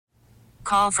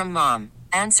Call from mom.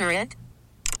 Answer it.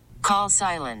 Call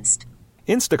silenced.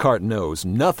 Instacart knows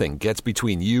nothing gets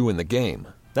between you and the game.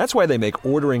 That's why they make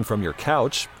ordering from your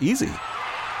couch easy.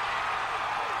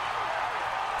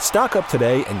 Stock up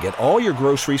today and get all your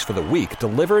groceries for the week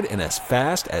delivered in as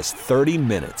fast as 30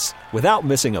 minutes without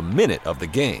missing a minute of the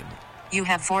game. You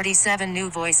have 47 new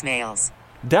voicemails.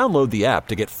 Download the app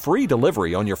to get free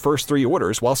delivery on your first 3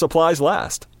 orders while supplies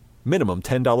last. Minimum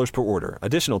 $10 per order.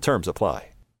 Additional terms apply.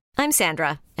 I'm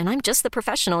Sandra, and I'm just the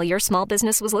professional your small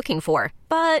business was looking for.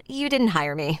 But you didn't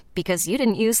hire me because you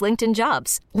didn't use LinkedIn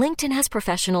Jobs. LinkedIn has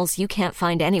professionals you can't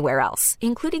find anywhere else,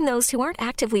 including those who aren't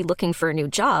actively looking for a new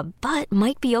job, but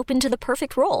might be open to the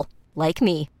perfect role, like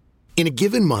me. In a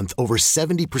given month, over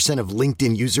 70% of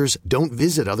LinkedIn users don't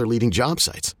visit other leading job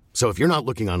sites. So if you're not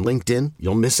looking on LinkedIn,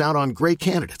 you'll miss out on great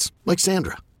candidates like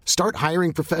Sandra. Start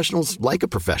hiring professionals like a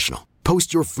professional.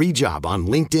 Post your free job on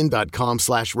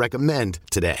linkedin.com/recommend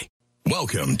today.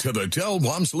 Welcome to the Del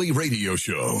Walmsley Radio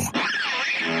Show.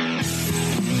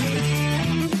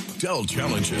 Del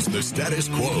challenges the status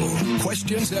quo,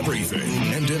 questions everything,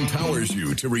 and empowers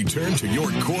you to return to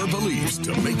your core beliefs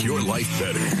to make your life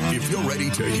better. If you're ready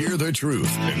to hear the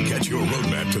truth and get your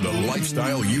roadmap to the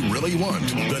lifestyle you really want,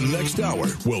 the next hour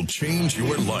will change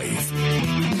your life.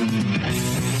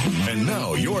 And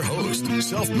now, your host,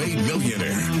 self-made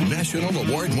millionaire, national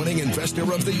award-winning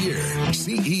investor of the year,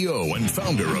 CEO and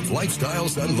founder of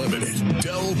Lifestyles Unlimited,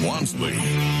 Del Walmsley.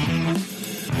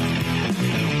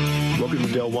 Welcome to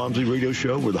the Del Walmsley Radio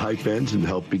Show, where the hype ends and the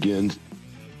help begins.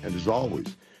 And as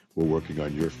always, we're working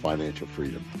on your financial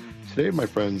freedom. Today, my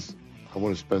friends, I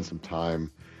want to spend some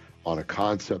time on a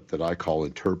concept that I call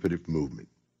interpretive movement.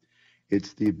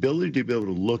 It's the ability to be able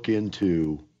to look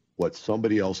into what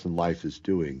somebody else in life is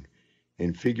doing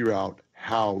and figure out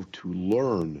how to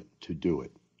learn to do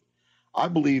it. I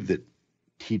believe that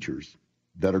teachers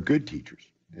that are good teachers,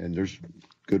 and there's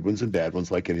good ones and bad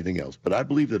ones like anything else, but I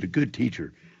believe that a good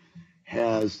teacher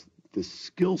has the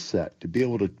skill set to be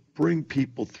able to bring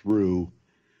people through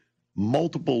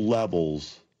multiple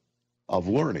levels of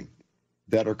learning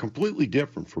that are completely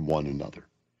different from one another.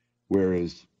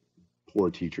 Whereas poor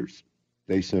teachers,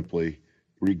 they simply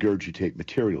regurgitate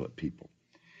material at people.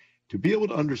 To be able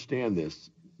to understand this,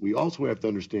 we also have to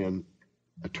understand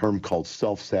a term called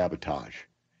self-sabotage.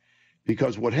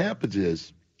 Because what happens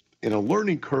is, in a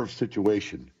learning curve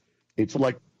situation, it's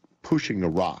like pushing a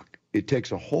rock. It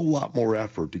takes a whole lot more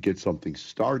effort to get something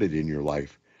started in your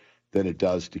life than it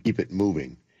does to keep it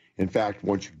moving. In fact,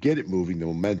 once you get it moving, the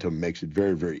momentum makes it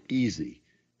very, very easy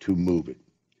to move it.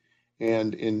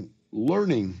 And in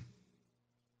learning,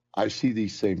 I see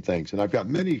these same things. And I've got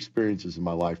many experiences in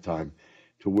my lifetime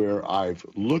to where I've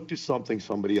looked at something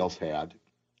somebody else had,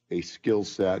 a skill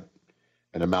set,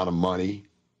 an amount of money,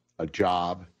 a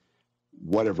job,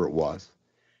 whatever it was.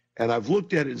 And I've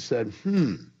looked at it and said,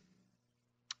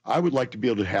 I would like to be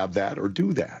able to have that or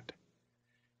do that.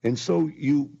 And so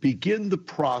you begin the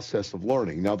process of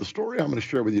learning. Now, the story I'm going to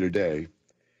share with you today,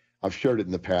 I've shared it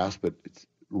in the past, but it's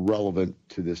relevant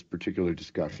to this particular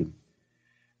discussion,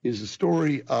 is the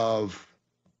story of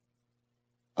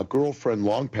a girlfriend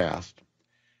long past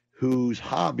whose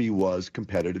hobby was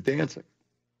competitive dancing.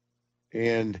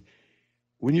 And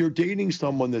when you're dating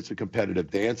someone that's a competitive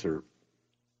dancer,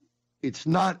 it's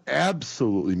not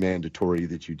absolutely mandatory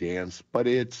that you dance, but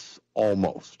it's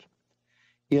almost,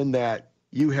 in that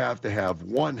you have to have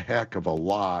one heck of a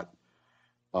lot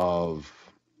of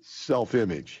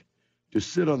self-image to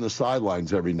sit on the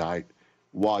sidelines every night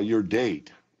while your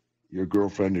date, your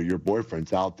girlfriend or your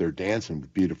boyfriend's out there dancing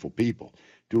with beautiful people,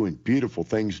 doing beautiful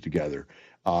things together,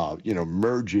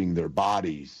 merging their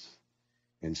bodies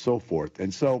and so forth.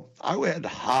 And so I had a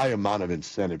high amount of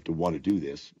incentive to want to do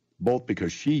this, both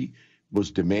because she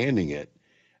was demanding it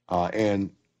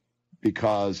and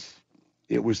because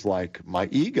it was like my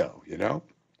ego,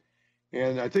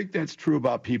 And I think that's true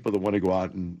about people that want to go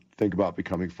out and think about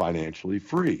becoming financially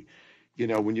free.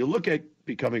 When you look at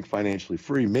becoming financially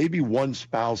free, maybe one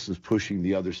spouse is pushing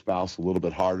the other spouse a little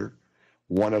bit harder.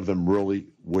 One of them really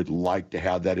would like to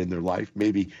have that in their life.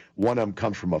 Maybe one of them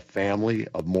comes from a family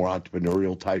of more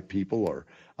entrepreneurial type people or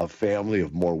a family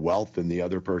of more wealth than the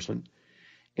other person.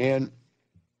 And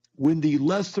when the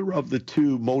lesser of the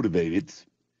two motivated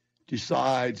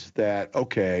decides that,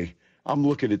 okay, I'm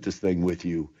looking at this thing with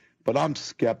you, but I'm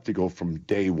skeptical from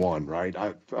day one, right?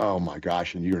 Oh my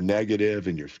gosh, and you're negative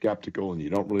and you're skeptical and you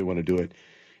don't really want to do it.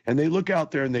 And they look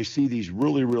out there and they see these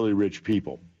really, really rich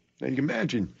people. Now you can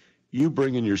imagine you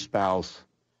bringing your spouse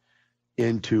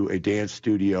into a dance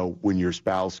studio when your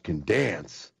spouse can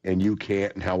dance and you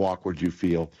can't, and how awkward you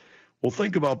feel. Well,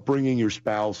 think about bringing your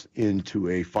spouse into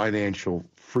a financial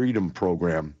freedom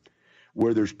program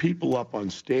where there's people up on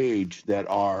stage that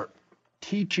are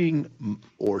teaching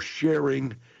or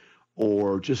sharing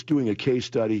or just doing a case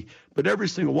study, but every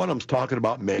single one of them's talking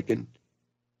about making,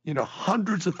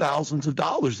 hundreds of thousands of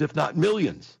dollars, if not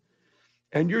millions.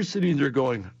 And you're sitting there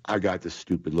going, I got this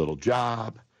stupid little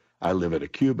job. I live at a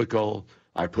cubicle.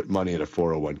 I put money in a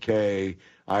 401k.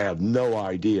 I have no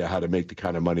idea how to make the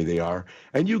kind of money they are.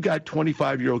 And you got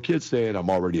 25-year-old kids saying, I'm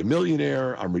already a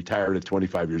millionaire. I'm retired at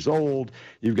 25 years old.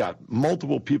 You've got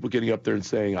multiple people getting up there and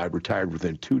saying, I retired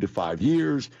within 2 to 5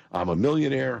 years. I'm a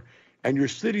millionaire. And you're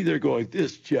sitting there going,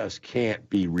 this just can't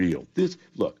be real.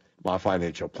 Look, my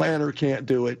financial planner can't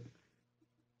do it.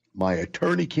 My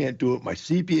attorney can't do it. My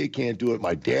CPA can't do it.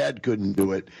 My dad couldn't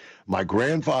do it. My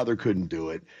grandfather couldn't do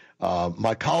it.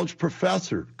 My college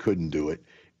professor couldn't do it.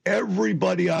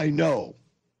 Everybody I know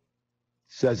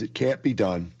says it can't be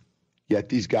done, yet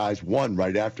these guys, one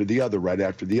right after the other, right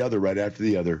after the other, right after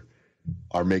the other,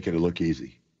 are making it look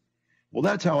easy. Well,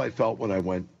 that's how I felt when I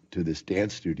went to this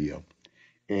dance studio.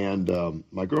 And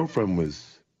my girlfriend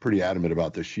was pretty adamant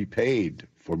about this. She paid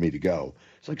for me to go.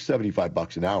 It's like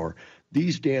 $75 an hour.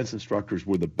 These dance instructors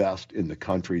were the best in the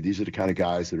country. These are the kind of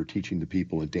guys that are teaching the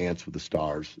people in Dance with the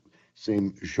Stars,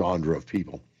 same genre of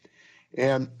people.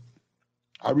 And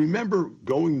I remember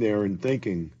going there and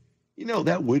thinking,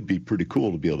 that would be pretty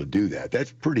cool to be able to do that.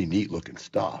 That's pretty neat looking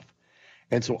stuff.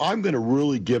 And so I'm going to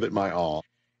really give it my all.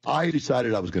 I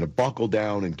decided I was going to buckle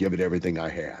down and give it everything I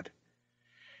had.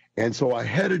 And so I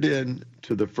headed in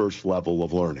to the first level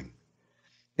of learning.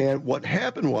 And what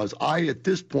happened was I, at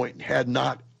this point, had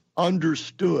not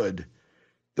understood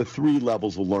the 3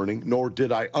 levels of learning, nor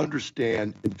did I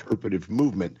understand interpretive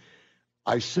movement.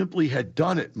 I simply had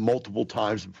done it multiple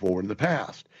times before in the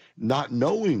past, not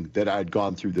knowing that I'd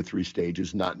gone through the 3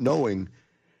 stages, not knowing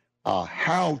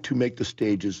how to make the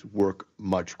stages work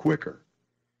much quicker.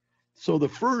 So the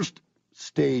first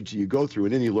stage you go through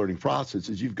in any learning process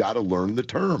is you've got to learn the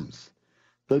terms,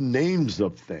 the names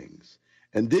of things.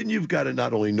 And then you've got to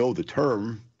not only know the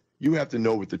term, you have to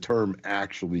know what the term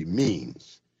actually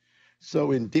means.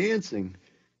 So in dancing,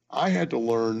 I had to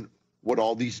learn what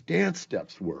all these dance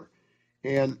steps were.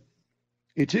 And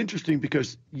it's interesting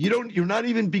because you're not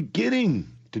even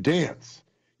beginning to dance.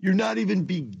 You're not even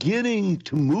beginning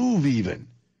to move even.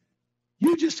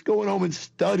 You're just going home and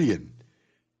studying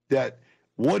that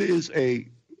what is a,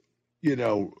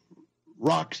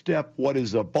 rock step, what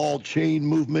is a ball chain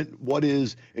movement, what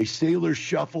is a sailor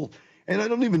shuffle. And I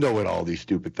don't even know what all these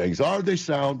stupid things are. They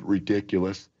sound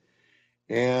ridiculous.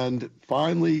 And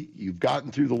finally, you've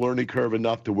gotten through the learning curve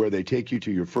enough to where they take you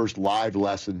to your first live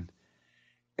lesson.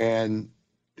 And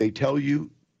they tell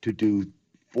you to do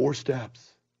 4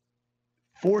 steps.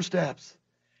 4 steps.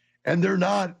 And they're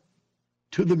not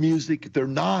to the music. They're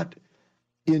not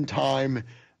in time.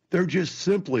 They're just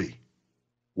simply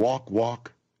walk,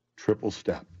 walk, triple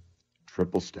step,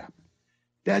 triple step.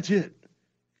 That's it.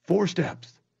 4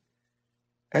 steps.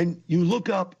 And you look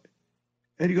up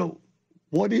and you go,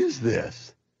 what is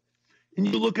this? And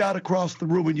you look out across the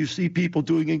room and you see people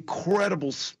doing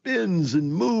incredible spins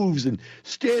and moves and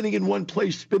standing in one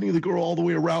place, spinning the girl all the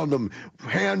way around them,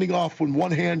 handing off from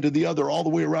one hand to the other all the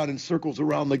way around in circles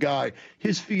around the guy.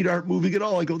 His feet aren't moving at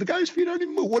all. I go, the guy's feet aren't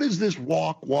even moving. What is this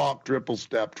walk, walk, triple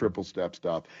step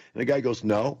stuff? And the guy goes,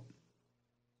 no,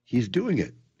 he's doing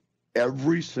it.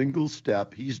 Every single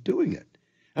step, he's doing it.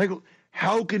 And I go,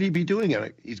 how could he be doing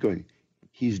it?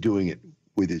 He's doing it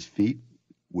with his feet,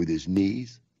 with his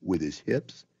knees, with his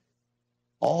hips.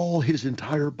 All his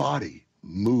entire body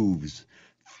moves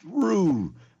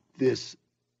through this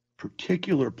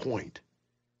particular point,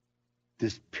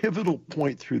 this pivotal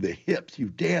point through the hips. You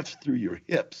dance through your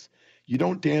hips. You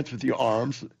don't dance with your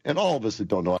arms. And all of us that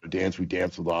don't know how to dance, we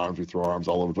dance with our arms. We throw our arms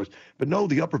all over the place. But no,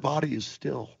 the upper body is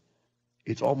still.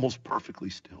 It's almost perfectly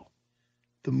still.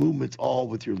 The movement's all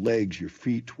with your legs, your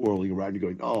feet twirling around. You're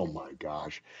going, oh my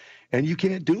gosh. And you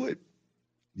can't do it.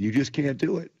 You just can't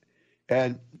do it.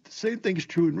 And the same thing is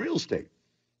true in real estate.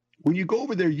 When you go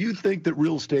over there, you think that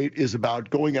real estate is about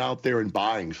going out there and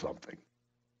buying something.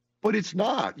 But it's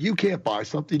not. You can't buy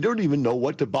something. You don't even know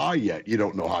what to buy yet. You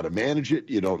don't know how to manage it.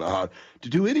 You don't know how to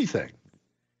do anything.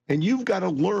 And you've got to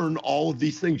learn all of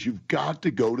these things. You've got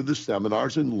to go to the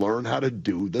seminars and learn how to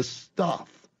do the stuff,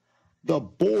 the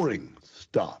boring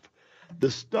stuff,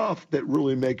 the stuff that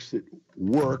really makes it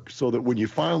work so that when you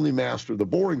finally master the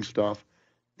boring stuff,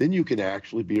 then you can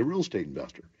actually be a real estate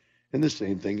investor. And the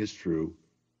same thing is true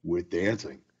with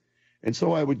dancing. And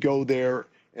so I would go there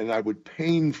And I would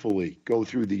painfully go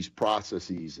through these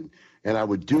processes, and I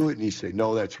would do it, and he'd say,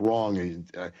 no, that's wrong. And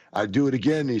I'd do it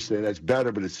again, and he'd say, that's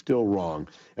better, but it's still wrong.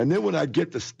 And then when I'd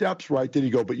get the steps right, then he'd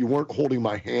go, but you weren't holding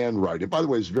my hand right. And by the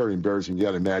way, it's very embarrassing. You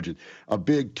got to imagine a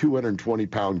big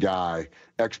 220-pound guy,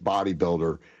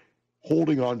 ex-bodybuilder,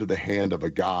 holding onto the hand of a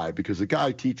guy, because the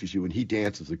guy teaches you, and he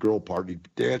dances the girl part. He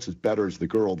dances better as the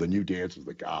girl than you dance as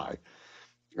the guy.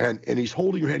 And he's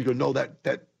holding your hand. You go, no, that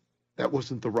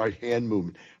wasn't the right hand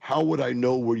movement. How would I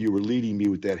know where you were leading me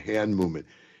with that hand movement?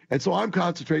 And so I'm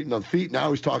concentrating on feet.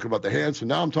 Now he's talking about the hands. So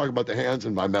now I'm talking about the hands,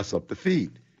 and I mess up the feet.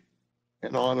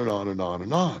 And on and on and on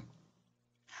and on.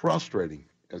 Frustrating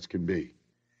as can be.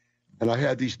 And I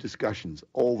had these discussions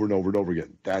over and over and over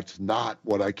again. That's not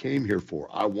what I came here for.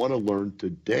 I want to learn to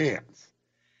dance.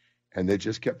 And they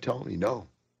just kept telling me, no,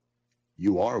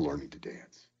 you are learning to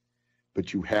dance.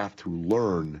 But you have to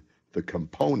learn the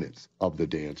components of the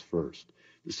dance first.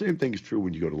 The same thing is true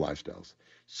when you go to Lifestyles.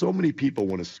 So many people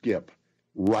want to skip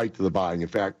right to the buying. In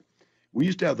fact, we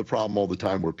used to have the problem all the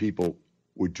time where people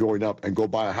would join up and go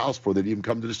buy a house before they'd even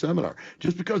come to the seminar.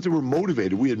 Just because they were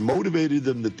motivated, we had motivated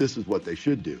them that this is what they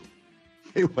should do.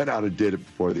 They went out and did it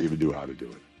before they even knew how to do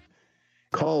it.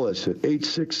 Call us at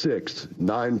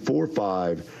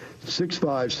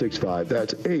 866-945-6565.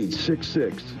 That's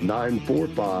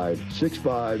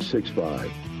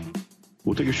 866-945-6565.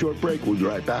 We'll take a short break. We'll be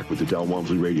right back with the Del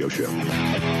Walmsley Radio Show.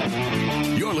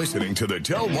 You're listening to the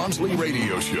Del Walmsley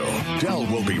Radio Show. Del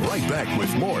will be right back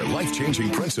with more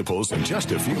life-changing principles in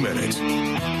just a few minutes.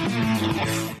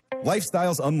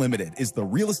 Lifestyles Unlimited is the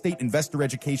real estate investor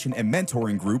education and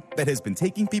mentoring group that has been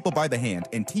taking people by the hand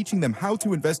and teaching them how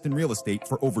to invest in real estate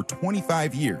for over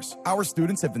 25 years. Our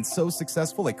students have been so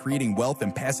successful at creating wealth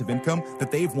and passive income that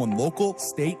they've won local,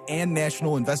 state, and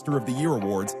national Investor of the Year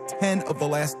awards 10 of the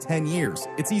last 10 years.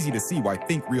 It's easy to see why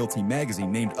Think Realty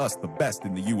magazine named us the best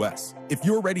in the U.S. If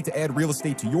you're ready to add real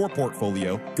estate to your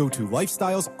portfolio, go to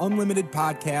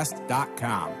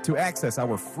lifestylesunlimitedpodcast.com to access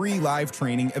our free live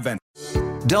training event.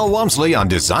 Del Walmsley on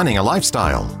designing a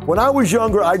lifestyle. When I was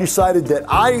younger, I decided that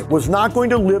I was not going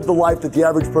to live the life that the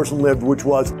average person lived, which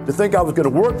was to think I was going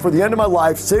to work for the end of my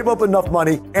life, save up enough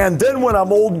money, and then when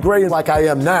I'm old and gray like I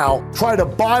am now, try to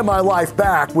buy my life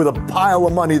back with a pile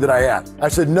of money that I had. I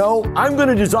said, no, I'm going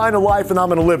to design a life and I'm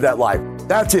going to live that life.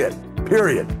 That's it,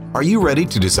 period. Are you ready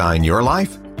to design your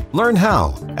life? Learn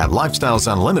how at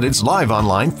Lifestyles Unlimited's live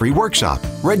online free workshop.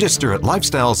 Register at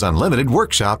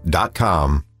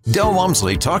lifestylesunlimitedworkshop.com. Del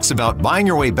Walmsley talks about buying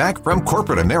your way back from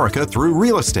corporate America through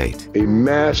real estate. A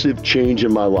massive change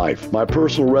in my life. My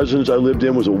personal residence I lived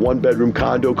in was a one-bedroom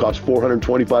condo, cost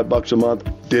 $425 a month.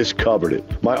 This covered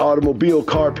it. My automobile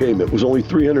car payment was only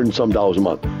 $300 and some a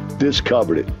month. This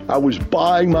covered it. I was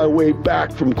buying my way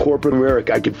back from corporate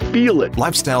America. I could feel it.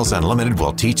 Lifestyles Unlimited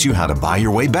will teach you how to buy your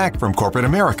way back from corporate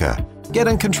America. Get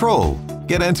in control.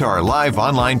 Get into our live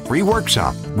online free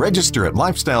workshop. Register at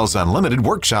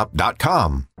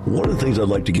lifestylesunlimitedworkshop.com. One of the things I'd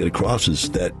like to get across is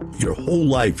that your whole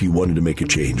life you wanted to make a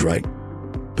change, right?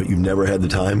 But you've never had the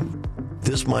time.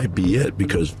 This might be it,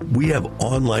 because we have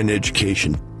online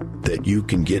education that you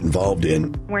can get involved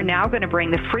in. We're now going to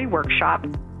bring the free workshop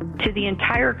to the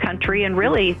entire country and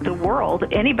really the world.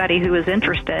 Anybody who is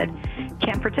interested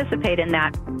can participate in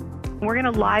that. We're going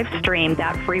to live stream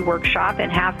that free workshop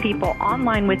and have people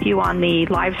online with you on the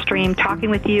live stream, talking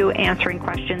with you, answering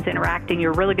questions, interacting.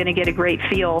 You're really going to get a great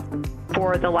feel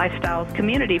for the Lifestyles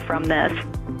community from this.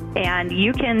 And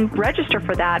you can register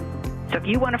for that. So if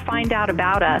you want to find out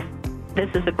about us,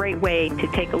 this is a great way to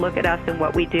take a look at us and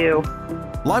what we do.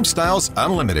 Lifestyles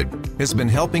Unlimited has been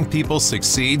helping people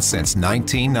succeed since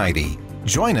 1990.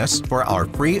 Join us for our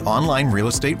free online real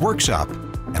estate workshop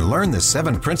and learn the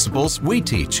 7 principles we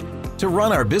teach to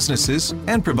run our businesses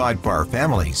and provide for our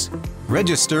families.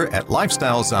 Register at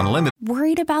Lifestyles Unlimited.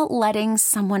 Worried about letting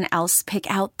someone else pick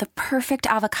out the perfect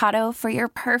avocado for your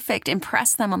perfect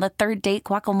impress them on the third date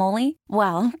guacamole?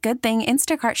 Well, good thing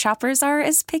Instacart shoppers are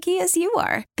as picky as you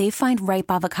are. They find ripe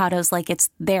avocados like it's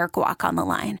their guac on the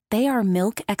line. They are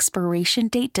milk expiration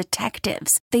date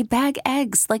detectives. They bag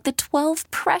eggs like the 12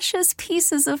 precious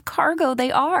pieces of cargo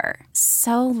they are.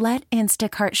 So let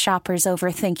Instacart shoppers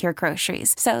overthink your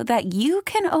groceries so that you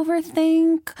can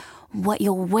overthink what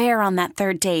you'll wear on that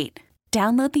third date.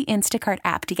 Download the Instacart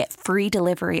app to get free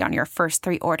delivery on your first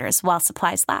 3 orders while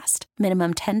supplies last.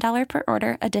 Minimum $10 per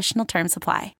order. Additional terms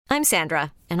apply. I'm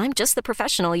Sandra, and I'm just the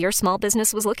professional your small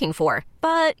business was looking for.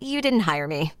 But you didn't hire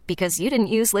me because you didn't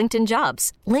use LinkedIn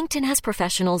Jobs. LinkedIn has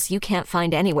professionals you can't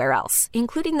find anywhere else,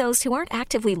 including those who aren't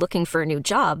actively looking for a new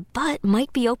job, but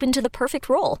might be open to the perfect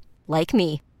role, like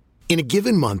me. In a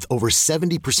given month, over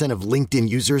 70% of LinkedIn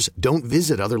users don't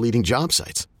visit other leading job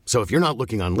sites. So if you're not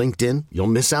looking on LinkedIn, you'll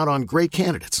miss out on great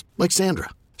candidates like Sandra.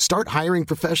 Start hiring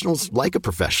professionals like a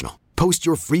professional. Post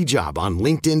your free job on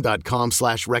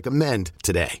linkedin.com/recommend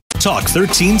today. Talk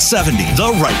 1370,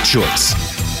 the right choice.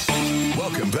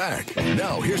 Welcome back.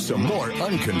 Now here's some more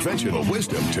unconventional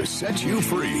wisdom to set you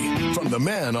free from the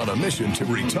man on a mission to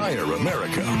retire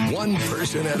America, one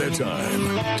person at a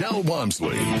time, Del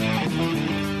Walmsley.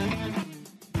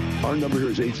 Our number here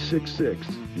is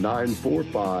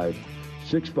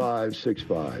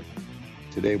 866-945-6565.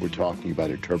 Today we're talking about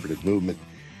interpretive movement.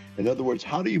 In other words,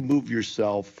 how do you move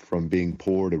yourself from being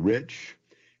poor to rich?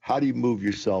 How do you move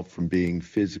yourself from being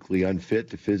physically unfit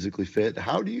to physically fit?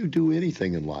 How do you do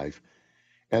anything in life?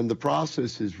 And the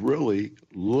process is really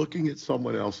looking at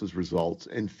someone else's results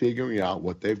and figuring out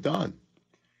what they've done.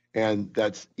 And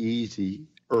that's easier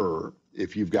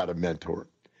if you've got a mentor,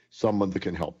 someone that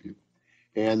can help you.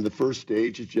 And the first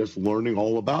stage is just learning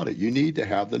all about it. You need to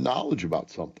have the knowledge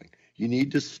about something. You need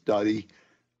to study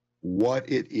what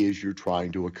it is you're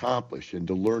trying to accomplish and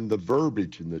to learn the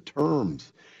verbiage and the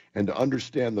terms and to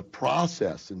understand the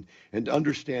process and to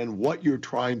understand what you're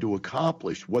trying to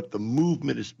accomplish, what the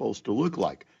movement is supposed to look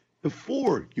like.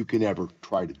 Before you can ever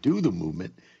try to do the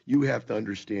movement, you have to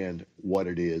understand what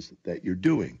it is that you're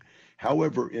doing.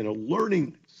 However, in a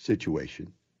learning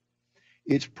situation,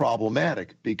 it's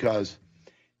problematic because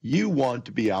you want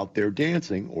to be out there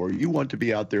dancing or you want to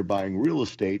be out there buying real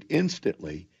estate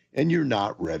instantly, and you're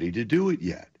not ready to do it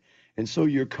yet. And so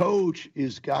your coach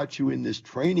has got you in this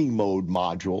training mode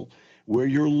module where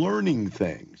you're learning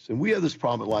things. And we have this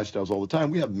problem at Lifestyles all the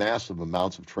time. We have massive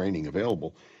amounts of training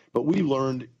available, but we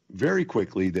learned very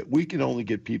quickly that we can only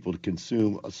get people to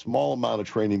consume a small amount of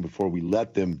training before we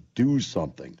let them do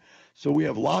something. So we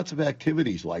have lots of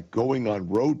activities like going on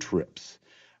road trips,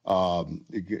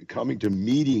 coming to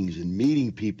meetings and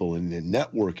meeting people and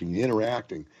networking,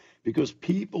 interacting, because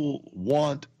people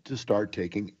want to start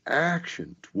taking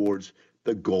action towards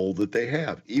the goal that they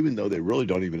have, even though they really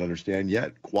don't even understand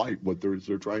yet quite what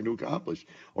they're trying to accomplish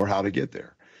or how to get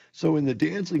there. So in the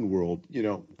dancing world,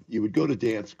 you would go to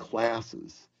dance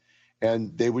classes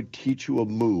and they would teach you a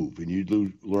move and you'd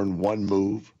learn one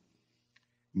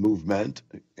movement,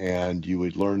 and you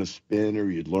would learn a spin or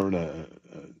you'd learn a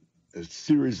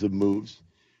series of moves,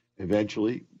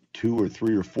 eventually 2 or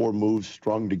 3 or 4 moves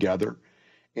strung together.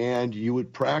 And you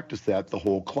would practice that the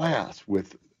whole class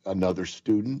with another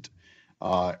student,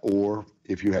 or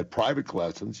if you had private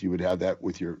lessons, you would have that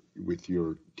with your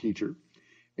teacher,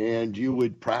 and you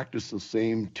would practice the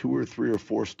same 2 or 3 or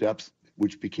 4 steps,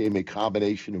 which became a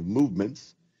combination of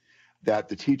movements that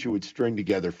the teacher would string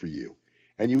together for you,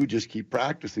 and you would just keep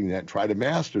practicing that and try to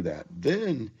master that.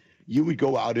 Then you would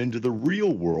go out into the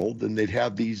real world, and they'd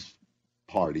have these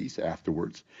parties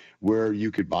afterwards where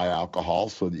you could buy alcohol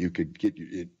so that you could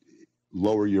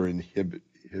lower your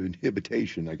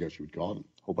inhibition, I guess you would call it.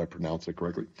 Hope I pronounced it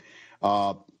correctly.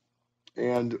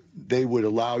 And they would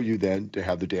allow you then to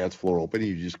have the dance floor open, and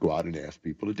you just go out and ask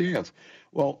people to dance.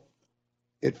 Well,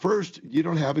 at first, you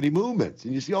don't have any movements,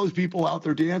 and you see all these people out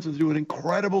there dancing, doing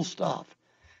incredible stuff.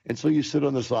 And so you sit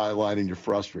on the sideline and you're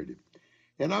frustrated.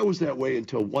 And I was that way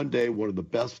until one day, one of the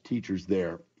best teachers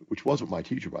there, which wasn't my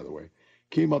teacher, by the way,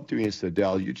 came up to me and said,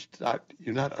 Dal, you're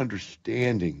not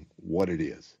understanding what it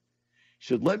is. He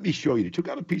said, let me show you. He took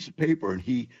out a piece of paper and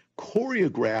he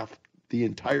choreographed the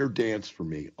entire dance for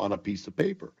me on a piece of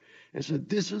paper and said,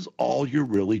 this is all you're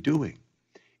really doing.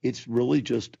 It's really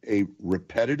just a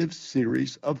repetitive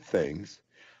series of things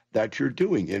that you're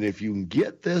doing. And if you can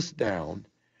get this down,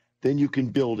 then you can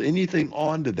build anything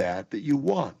onto that you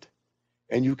want.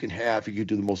 And you can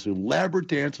do the most elaborate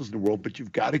dances in the world, but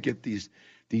you've got to get these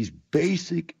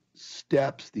basic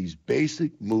steps, these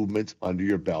basic movements under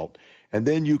your belt, and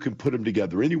then you can put them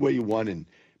together any way you want and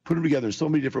put them together in so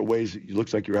many different ways it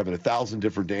looks like you're having 1,000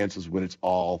 different dances when it's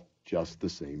all just the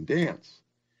same dance.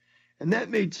 And that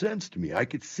made sense to me. I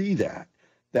could see that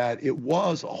it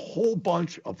was a whole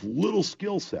bunch of little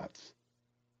skill sets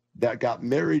that got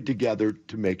married together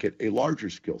to make it a larger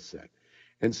skill set.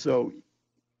 And so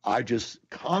I just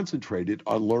concentrated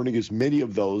on learning as many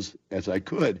of those as I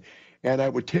could. And I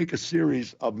would take a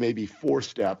series of maybe 4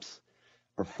 steps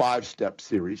or 5-step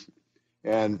series.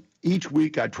 And each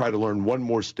week I'd try to learn one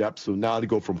more step. So now I'd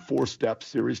go from 4-step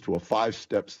series to a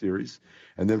 5-step series,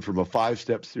 and then from a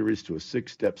 5-step series to a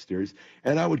 6-step series.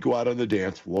 And I would go out on the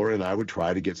dance floor and I would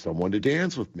try to get someone to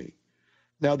dance with me.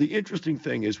 Now, the interesting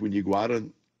thing is when you go out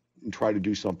and try to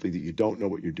do something that you don't know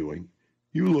what you're doing,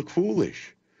 you look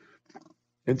foolish.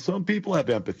 And some people have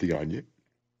empathy on you.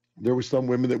 There were some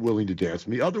women that were willing to dance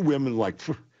with me. Other women like,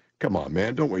 Come on,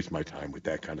 man, don't waste my time with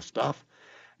that kind of stuff.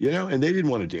 And they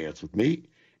didn't want to dance with me.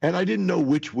 And I didn't know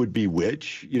which would be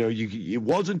which. It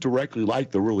wasn't directly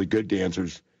like the really good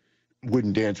dancers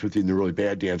wouldn't dance with you and the really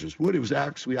bad dancers would. It was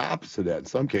actually opposite of that in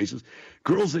some cases.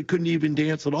 Girls that couldn't even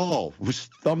dance at all would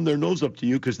thumb their nose up to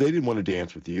you because they didn't want to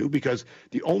dance with you, because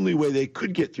the only way they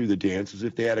could get through the dance is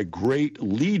if they had a great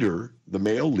leader. The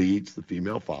male leads, the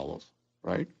female follows,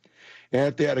 right? And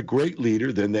if they had a great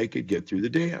leader, then they could get through the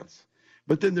dance.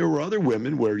 But then there were other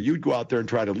women where you'd go out there and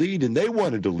try to lead, and they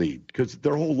wanted to lead because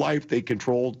their whole life they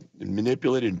controlled and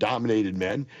manipulated and dominated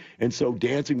men. And so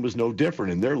dancing was no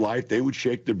different. In their life, they would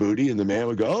shake their booty, and the man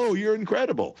would go, oh, you're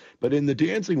incredible. But in the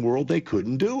dancing world, they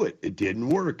couldn't do it. It didn't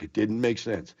work. It didn't make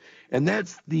sense. And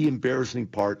that's the embarrassing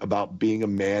part about being a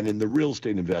man in the real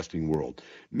estate investing world.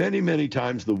 Many, many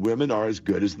times the women are as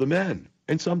good as the men,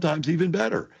 and sometimes even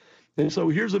better. And so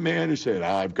here's a man who said,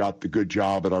 I've got the good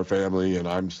job at our family and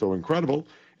I'm so incredible.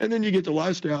 And then you get the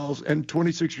lifestyles and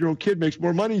 26-year-old kid makes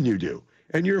more money than you do.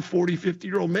 And you're a 40,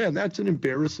 50-year-old man. That's an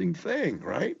embarrassing thing,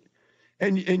 right?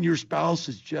 And your spouse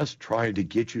is just trying to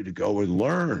get you to go and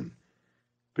learn.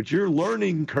 But your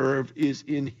learning curve is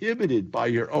inhibited by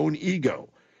your own ego.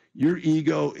 Your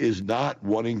ego is not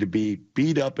wanting to be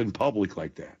beat up in public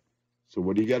like that. So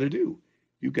what do?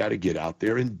 You got to get out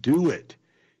there and do it.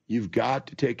 You've got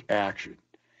to take action.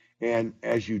 And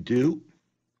as you do,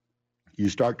 you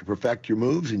start to perfect your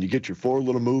moves, and you get your 4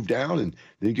 little move down, and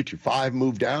then you get your 5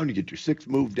 move down, you get your 6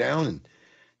 move down, and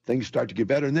things start to get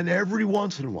better. And then every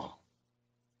once in a while,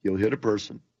 you'll hit a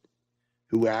person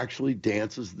who actually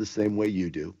dances the same way you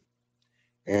do,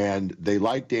 and they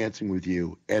like dancing with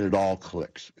you, and it all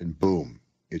clicks, and boom,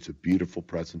 it's a beautiful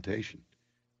presentation.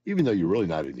 Even though you're really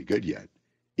not any good yet,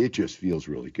 it just feels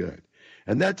really good.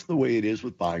 And that's the way it is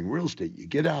with buying real estate. You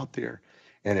get out there,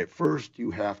 and at first you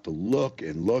have to look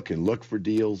and look and look for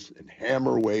deals and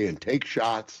hammer away and take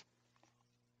shots,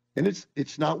 and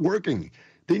it's not working.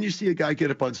 Then you see a guy get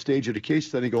up on stage at a case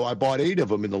study and go, I bought 8 of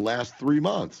them in the last 3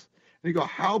 months. And you go,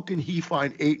 how can he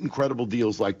find 8 incredible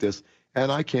deals like this,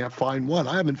 and I can't find one?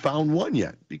 I haven't found one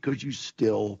yet, because you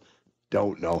still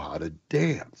don't know how to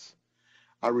dance.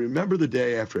 I remember the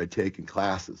day after I'd taken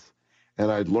classes, and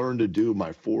I'd learned to do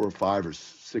my 4 or 5 or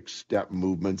 6 step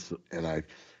movements, and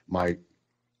my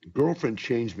girlfriend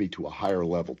changed me to a higher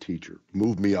level teacher,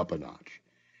 moved me up a notch.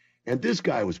 And this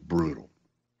guy was brutal.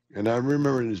 And I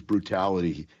remember in his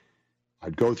brutality,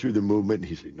 I'd go through the movement, and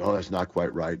he'd say, no, that's not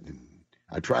quite right. And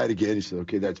I'd try it again. He said,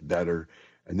 okay, that's better.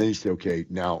 And then he'd say, okay,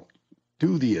 now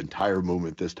do the entire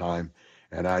movement this time.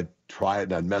 And I'd try it,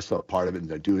 and I'd mess up part of it,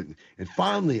 and I'd do it. And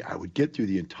finally, I would get through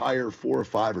the entire 4 or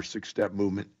 5 or 6 step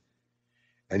movement.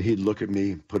 And he'd look at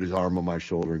me, put his arm on my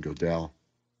shoulder, and go, Dal,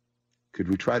 could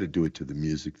we try to do it to the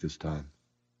music this time?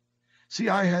 See,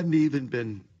 I hadn't even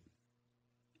been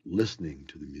listening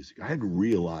to the music. I hadn't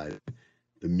realized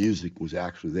the music was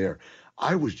actually there.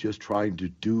 I was just trying to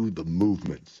do the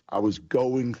movements. I was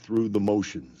going through the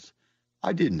motions.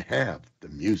 I didn't have the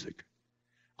music.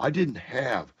 I didn't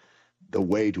have the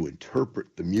way to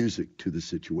interpret the music to the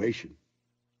situation,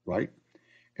 right?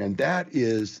 And that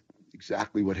is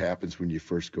exactly what happens when you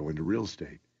first go into real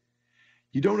estate.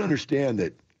 You don't understand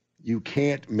that you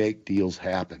can't make deals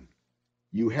happen.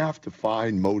 You have to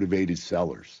find motivated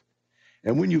sellers.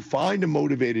 And when you find a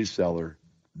motivated seller,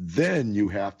 then you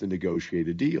have to negotiate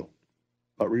a deal.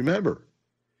 But remember,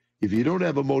 if you don't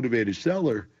have a motivated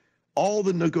seller, all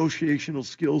the negotiational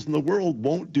skills in the world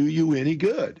won't do you any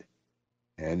good.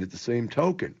 And at the same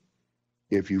token,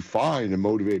 if you find a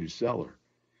motivated seller,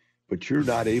 but you're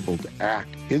not able to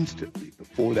act instantly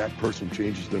before that person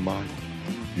changes their mind,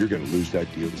 you're going to lose that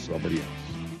deal to somebody else.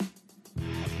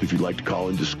 If you'd like to call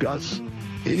and discuss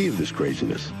any of this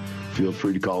craziness, feel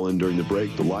free to call in during the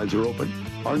break. The lines are open.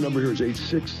 Our number here is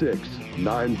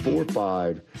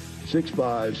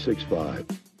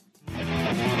 866-945-6565.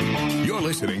 You're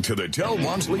listening to the Del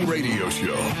Walmsley Radio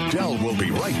Show. Del will be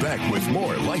right back with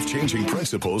more life-changing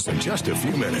principles in just a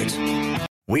few minutes.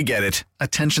 We get it.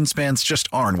 Attention spans just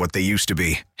aren't what they used to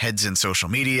be. Heads in social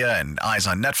media and eyes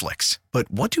on Netflix. But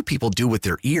what do people do with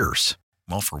their ears?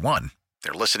 Well, for one,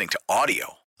 they're listening to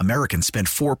audio. Americans spend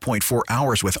 4.4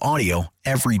 hours with audio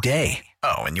every day.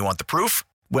 Oh, and you want the proof?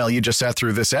 Well, you just sat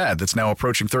through this ad that's now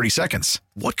approaching 30 seconds.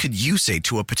 What could you say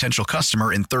to a potential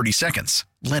customer in 30 seconds?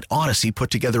 Let Odyssey put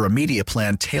together a media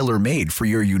plan tailor-made for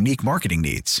your unique marketing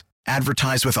needs.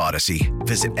 Advertise with Odyssey.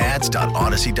 Visit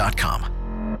ads.odyssey.com.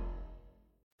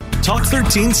 Talk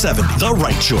 1370, the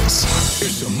right choice.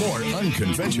 Here's some more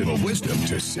unconventional wisdom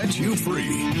to set you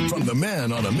free from the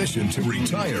man on a mission to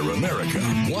retire America,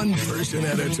 one person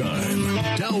at a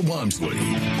time, Del Walmsley.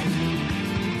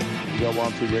 Del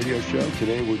Walmsley Radio Show.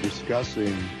 Today we're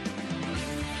discussing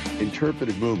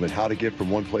interpretive movement, how to get from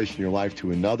one place in your life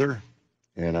to another.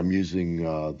 And I'm using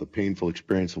the painful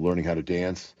experience of learning how to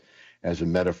dance as a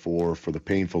metaphor for the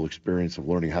painful experience of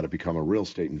learning how to become a real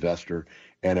estate investor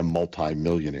and a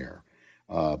multimillionaire.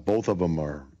 Both of them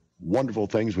are wonderful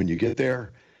things when you get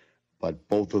there, but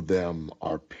both of them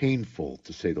are painful,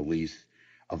 to say the least,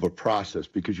 of a process,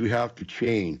 because you have to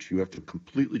change. You have to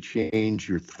completely change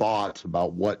your thoughts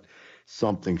about what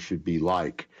something should be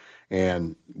like.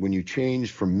 And when you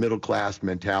change from middle-class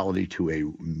mentality to a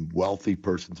wealthy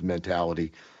person's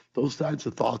mentality, those kinds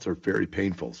of thoughts are very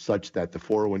painful, such that the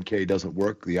 401k doesn't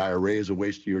work, the IRA is a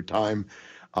waste of your time,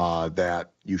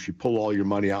 that you should pull all your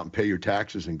money out and pay your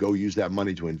taxes and go use that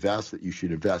money to invest, that you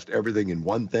should invest everything in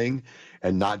one thing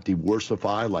and not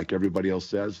diversify like everybody else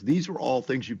says. These are all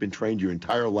things you've been trained your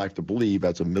entire life to believe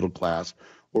as a middle-class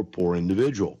or poor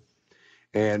individual.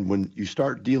 And when you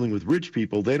start dealing with rich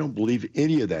people, they don't believe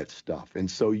any of that stuff.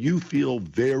 And so you feel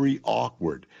very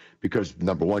awkward because,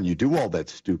 number one, you do all that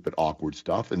stupid, awkward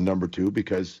stuff. And number two,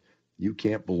 because you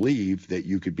can't believe that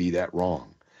you could be that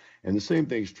wrong. And the same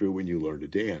thing's true when you learn to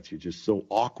dance. You're just so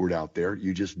awkward out there.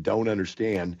 You just don't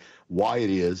understand why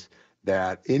it is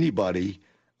that anybody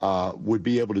would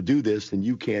be able to do this and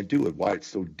you can't do it, why it's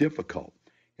so difficult.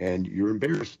 And you're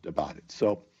embarrassed about it.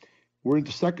 So we're in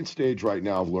the second stage right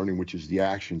now of learning, which is the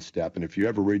action step. And if you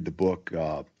ever read the book,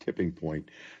 Tipping Point,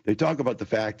 they talk about the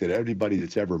fact that everybody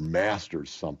that's ever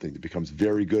masters something, that becomes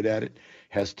very good at it,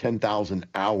 has 10,000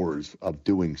 hours of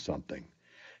doing something.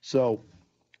 So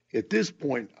at this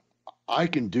point, I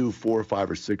can do 4 or 5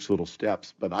 or 6 little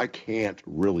steps, but I can't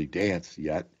really dance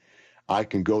yet. I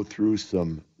can go through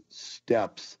some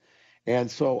steps. And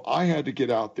so I had to get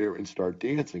out there and start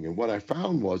dancing. And what I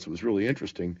found was, it was really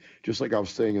interesting, just like I was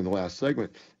saying in the last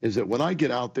segment, is that when I get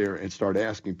out there and start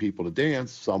asking people to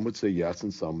dance, some would say yes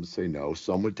and some would say no.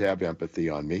 Some would have empathy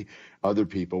on me. Other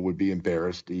people would be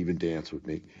embarrassed to even dance with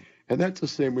me. And that's the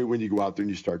same way when you go out there and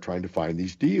you start trying to find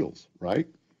these deals, right?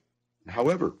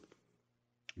 However,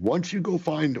 once you go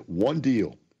find one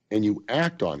deal and you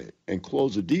act on it and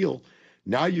close a deal,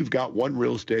 now you've got one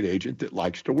real estate agent that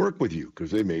likes to work with you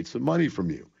because they made some money from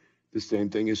you. The same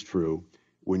thing is true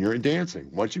when you're in dancing.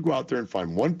 Once you go out there and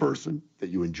find one person that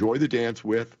you enjoy the dance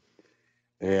with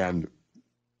and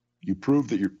you prove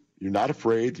that you're not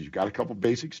afraid, that you've got a couple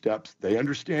basic steps, they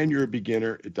understand you're a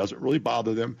beginner, it doesn't really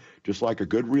bother them, just like a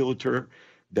good realtor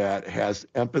that has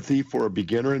empathy for a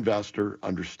beginner investor,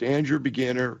 understands you're a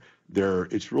beginner.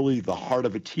 It's really the heart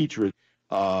of a teacher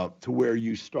to where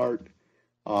you start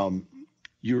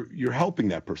you're helping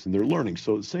that person. They're learning.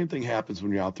 So the same thing happens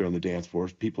when you're out there on the dance floor.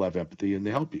 People have empathy and they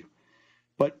help you.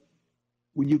 But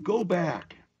when you go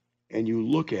back and you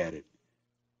look at it,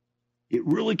 it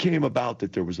really came about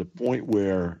that there was a point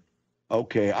where,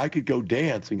 okay, I could go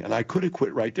dancing and I could have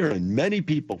quit right there. And many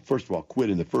people, first of all,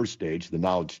 quit in the first stage, the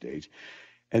knowledge stage.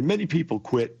 And many people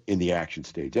quit in the action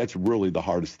stage. That's really the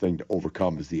hardest thing to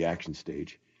overcome, is the action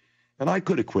stage. And I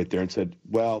could have quit there and said,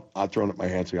 well, I'll throw up my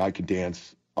hands and say, I can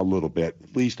dance a little bit.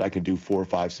 At least I can do 4 or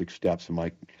 5, 6 steps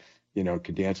and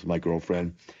can dance with my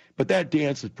girlfriend. But that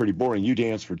dance is pretty boring. You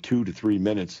dance for 2 to 3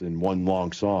 minutes in one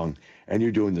long song, and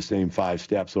you're doing the same 5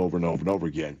 steps over and over and over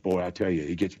again. Boy, I tell you,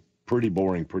 it gets pretty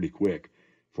boring pretty quick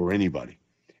for anybody.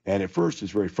 And at first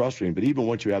it's very frustrating, but even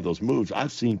once you have those moves,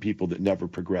 I've seen people that never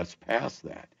progress past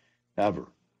that, ever.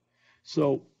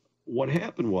 So what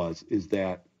happened is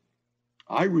that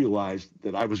I realized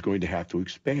that I was going to have to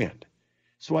expand.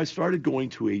 So I started going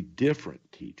to a different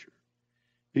teacher,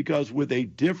 because with a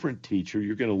different teacher,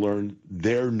 you're going to learn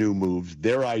their new moves,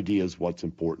 their ideas, what's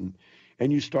important,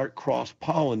 and you start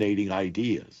cross-pollinating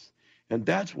ideas. And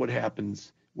that's what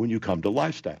happens when you come to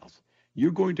lifestyles. You're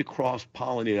going to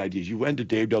cross-pollinate ideas. You went to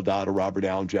Dave Deodato, Robert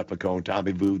Allen, Jeff McCone,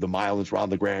 Tommy Vu, the Mylans,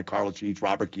 Ron LeGrand, Carlos Sheets,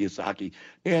 Robert Kiyosaki.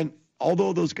 And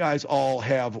although those guys all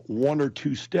have 1 or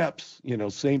 2 steps,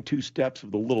 same 2 steps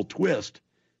with a little twist,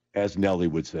 as Nelly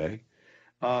would say,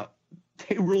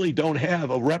 they really don't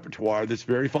have a repertoire that's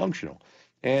very functional.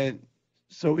 And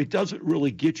so it doesn't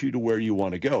really get you to where you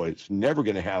want to go. It's never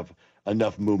going to have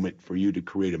enough movement for you to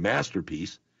create a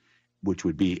masterpiece, which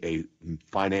would be a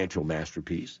financial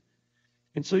masterpiece.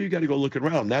 And so you got to go looking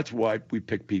around. That's why we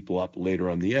pick people up later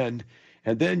on the end.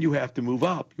 And then you have to move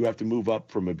up. You have to move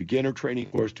up from a beginner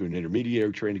training course to an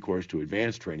intermediate training course to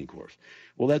advanced training course.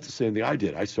 Well, that's the same thing I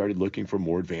did. I started looking for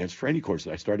more advanced training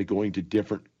courses. I started going to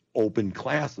different open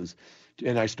classes,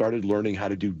 and I started learning how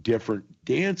to do different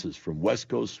dances, from West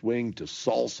Coast swing to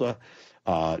salsa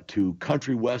to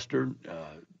country western,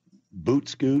 boot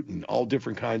scoot, and all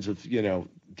different kinds of,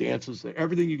 dances,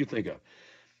 everything you could think of.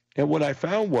 And what I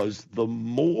found was the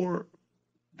more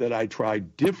that I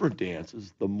tried different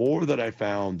dances, the more that I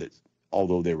found that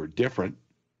although they were different,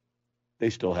 they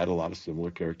still had a lot of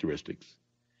similar characteristics.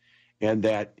 And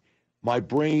that my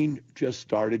brain just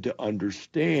started to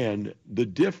understand the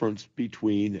difference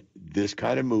between this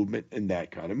kind of movement and that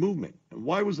kind of movement. And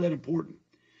why was that important?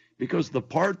 Because the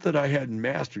part that I hadn't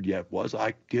mastered yet was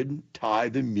I couldn't tie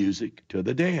the music to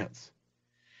the dance.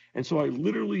 And so I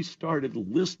literally started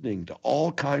listening to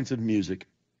all kinds of music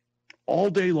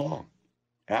all day long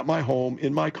at my home,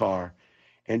 in my car,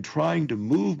 and trying to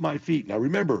move my feet. Now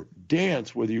remember,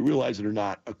 dance, whether you realize it or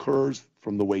not, occurs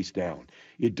from the waist down.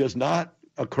 It does not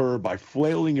occur by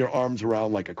flailing your arms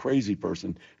around like a crazy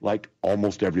person, like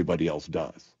almost everybody else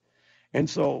does. And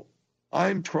so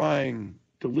I'm trying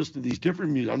to listen to these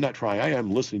different music. I'm not trying, I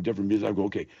am listening to different music. I go,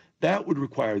 okay, that would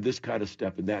require this kind of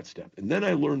step and that step. And then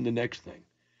I learned the next thing.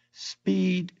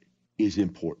 Speed is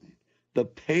important. The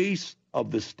pace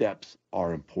of the steps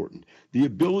are important. The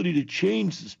ability to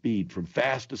change the speed from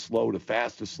fast to slow to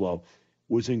fast to slow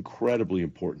was incredibly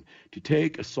important. To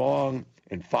take a song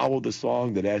and follow the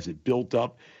song that as it built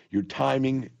up, your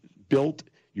timing built,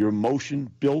 your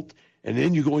emotion built, and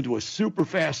then you go into a super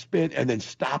fast spin and then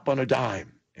stop on a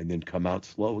dime and then come out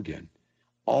slow again.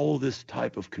 All of this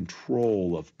type of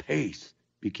control of pace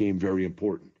became very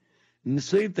important. And the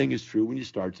same thing is true when you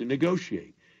start to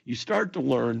negotiate. You start to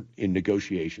learn in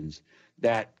negotiations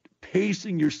that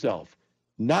pacing yourself,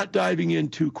 not diving in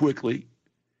too quickly,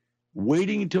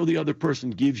 waiting until the other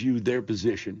person gives you their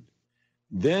position,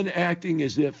 then acting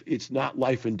as if it's not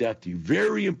life and death to you.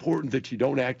 Very important that you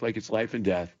don't act like it's life and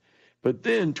death, but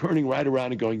then turning right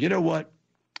around and going, you know what?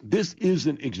 This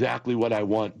isn't exactly what I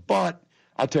want, but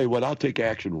I'll tell you what, I'll take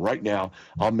action right now.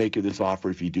 I'll make you this offer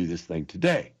if you do this thing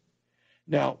today.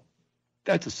 Now,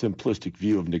 that's a simplistic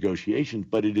view of negotiations,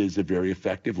 but it is a very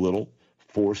effective little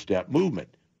 4-step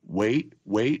movement. Wait,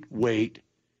 wait, wait,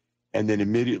 and then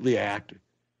immediately act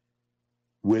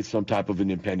with some type of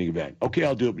an impending event. Okay,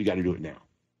 I'll do it, but you got to do it now.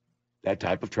 That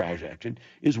type of transaction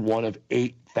is one of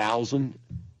 8,000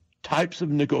 types of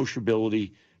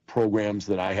negotiability programs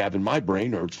that I have in my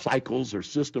brain, or cycles or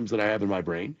systems that I have in my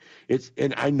brain.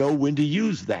 And I know when to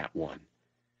use that one.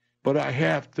 But I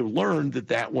have to learn that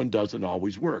that one doesn't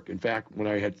always work. In fact, when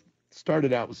I had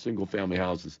started out with single-family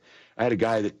houses, I had a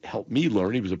guy that helped me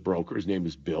learn. He was a broker. His name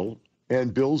was Bill.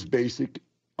 And Bill's basic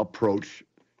approach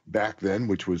back then,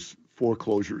 which was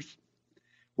foreclosures,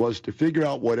 was to figure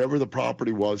out whatever the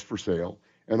property was for sale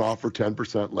and offer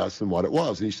 10% less than what it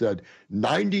was. And he said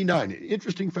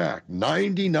interesting fact,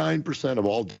 99% of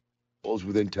all deals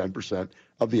within 10%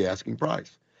 of the asking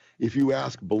price. If you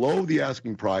ask below the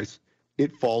asking price,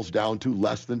 it falls down to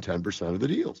less than 10% of the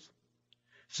deals.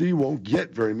 So you won't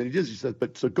get very many deals. He said,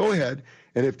 but so go ahead,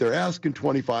 and if they're asking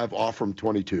 25, offer them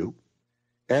 22,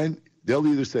 and they'll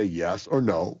either say yes or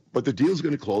no, but the deal's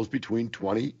going to close between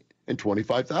 20 and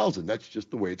 25,000. That's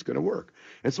just the way it's going to work.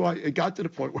 And so it got to the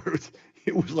point where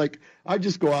it was like, I'd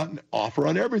just go out and offer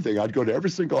on everything. I'd go to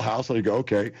every single house and I'd go,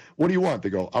 okay, what do you want?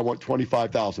 They go, I want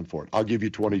 25,000 for it. I'll give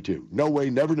you 22. No way,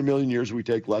 never in a million years we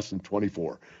take less than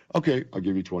 24. Okay, I'll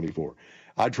give you 24.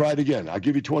 I tried again. I'll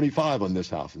give you 25 on this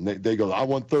house. And they go, I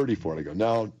want 30 for it. I go,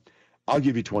 no, I'll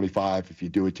give you 25 if you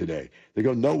do it today. They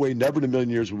go, no way, never in a million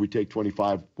years will we take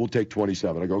 25. We'll take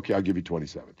 27. I go, okay, I'll give you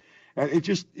 27. And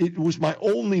it was my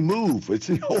only move. It's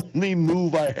the only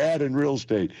move I had in real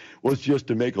estate, was just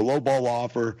to make a lowball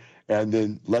offer and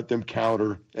then let them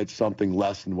counter at something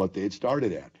less than what they had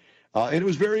started at. And it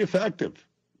was very effective.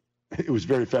 It was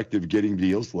very effective getting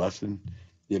deals less than,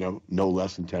 no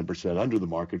less than 10% under the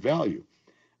market value.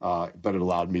 But it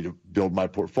allowed me to build my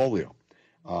portfolio.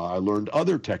 I learned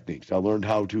other techniques. I learned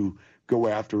how to go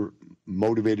after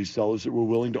motivated sellers that were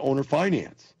willing to owner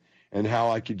finance, and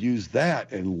how I could use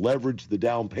that and leverage the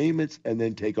down payments and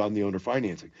then take on the owner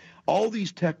financing. All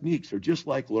these techniques are just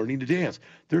like learning to dance.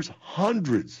 There's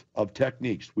hundreds of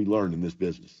techniques we learn in this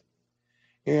business.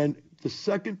 And the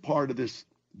second part of this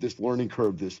learning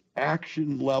curve, this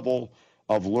action level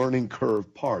of learning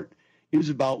curve part, is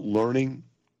about learning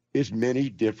as many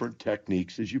different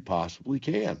techniques as you possibly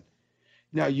can.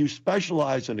 Now, you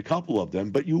specialize in a couple of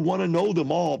them, but you want to know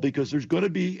them all, because there's going to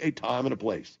be a time and a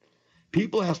place.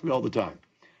 People ask me all the time,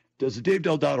 does the Dave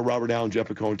Delgado, Robert Allen, Jeff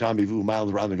McCone, Tommy Vu, Miles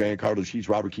Around the Van, Carlos Sheets,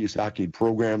 Robert Kiyosaki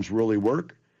programs really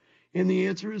work? And the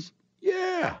answer is,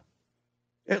 yeah,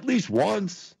 at least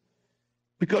once.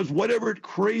 Because whatever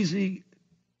crazy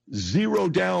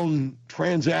zero-down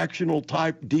transactional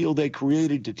type deal they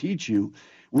created to teach you,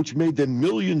 which made them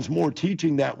millions more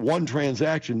teaching that one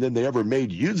transaction than they ever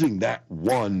made using that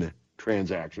one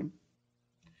transaction.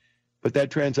 But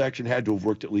that transaction had to have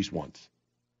worked at least once.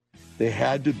 They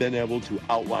had to have been able to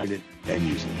outline it and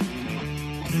use it.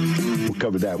 We'll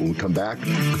cover that when we come back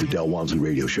with the Del Walmsley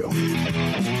Radio Show.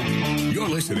 You're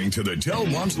listening to the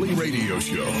Del Walmsley Radio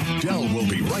Show. Del will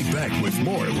be right back with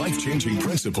more life-changing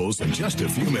principles in just a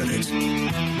few minutes.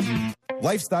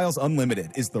 Lifestyles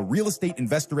Unlimited is the real estate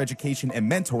investor education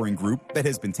and mentoring group that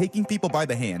has been taking people by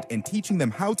the hand and teaching them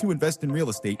how to invest in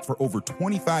real estate for over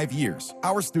 25 years.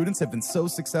 Our students have been so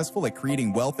successful at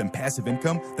creating wealth and passive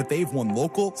income that they've won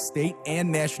local, state,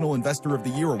 and national Investor of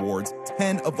the Year awards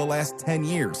 10 of the last 10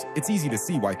 years. It's easy to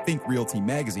see why Think Realty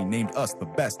magazine named us the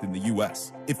best in the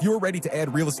U.S. If you're ready to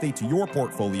add real estate to your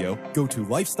portfolio, go to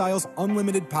Lifestyles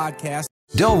Unlimited Podcast.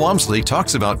 Del Walmsley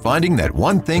talks about finding that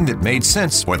one thing that made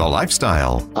sense for the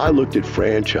lifestyle. I looked at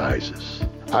franchises.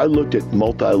 I looked at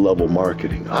multi-level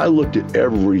marketing. I looked at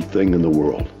everything in the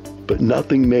world. But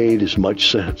nothing made as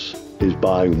much sense as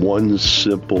buying one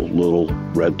simple little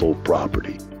rental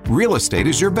property. Real estate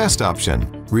is your best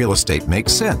option. Real estate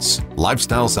makes sense.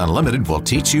 Lifestyles Unlimited will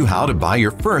teach you how to buy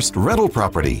your first rental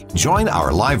property. Join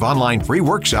our live online free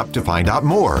workshop to find out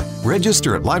more.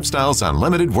 Register at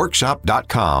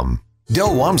lifestylesunlimitedworkshop.com.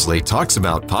 Del Walmsley talks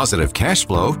about positive cash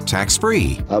flow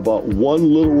tax-free. I bought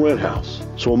one little rent house.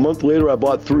 So a month later, I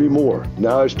bought 3 more.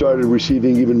 Now I started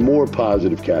receiving even more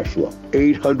positive cash flow.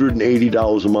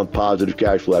 $880 a month positive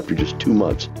cash flow after just 2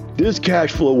 months. This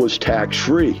cash flow was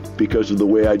tax-free because of the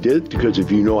way I did it, because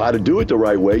if you know how to do it the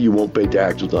right way, you won't pay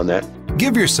taxes on that.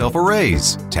 Give yourself a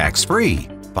raise, tax-free.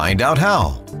 Find out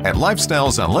how at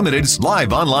Lifestyles Unlimited's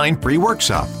live online free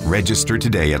workshop. Register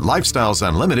today at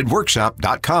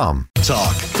lifestylesunlimitedworkshop.com.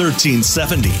 Talk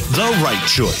 1370, the right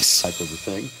choice. Type of a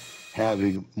thing.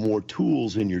 Having more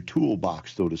tools in your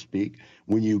toolbox, so to speak,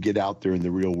 when you get out there in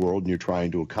the real world and you're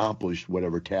trying to accomplish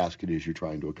whatever task it is you're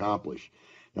trying to accomplish.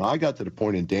 Now, I got to the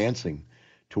point in dancing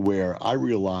to where I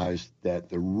realized that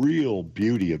the real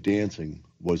beauty of dancing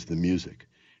was the music.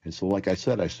 And so, like I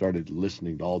said, I started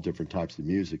listening to all different types of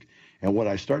music. And what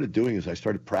I started doing is I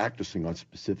started practicing on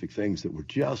specific things that were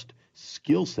just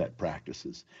skill set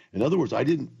practices. In other words, I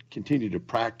didn't continue to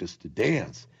practice to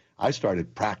dance. I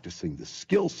started practicing the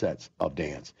skill sets of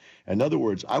dance. In other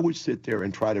words, I would sit there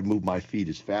and try to move my feet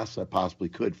as fast as I possibly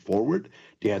could forward,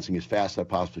 dancing as fast as I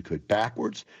possibly could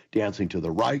backwards, dancing to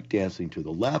the right, dancing to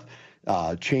the left,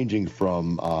 changing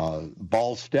from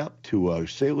ball step to a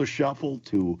sailor shuffle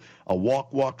to a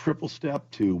walk, triple step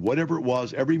to whatever it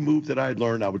was. Every move that I had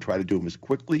learned, I would try to do them as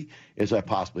quickly as I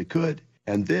possibly could.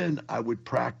 And then I would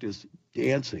practice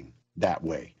dancing that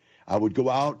way. I would go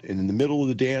out, and in the middle of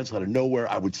the dance, out of nowhere,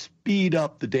 I would speed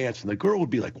up the dance. And the girl would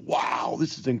be like, wow,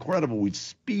 this is incredible. We'd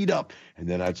speed up, and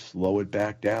then I'd slow it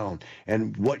back down.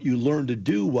 And what you learned to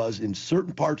do was, in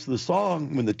certain parts of the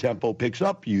song, when the tempo picks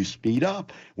up, you speed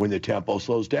up. When the tempo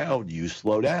slows down, you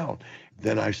slow down.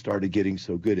 Then I started getting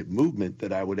so good at movement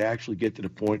that I would actually get to the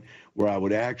point where I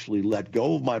would actually let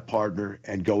go of my partner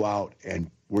and go out and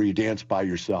where you dance by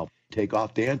yourself. Take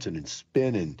off dancing and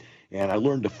spinning. And I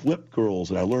learned to flip girls,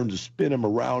 and I learned to spin them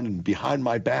around and behind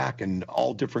my back and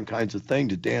all different kinds of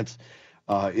things, to dance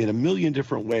in a million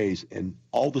different ways. And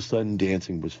all of a sudden,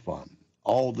 dancing was fun.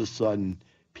 All of a sudden,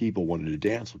 people wanted to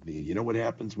dance with me. And you know what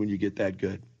happens when you get that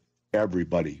good?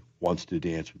 Everybody wants to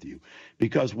dance with you.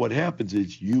 Because what happens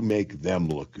is you make them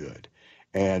look good.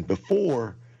 And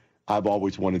before, I've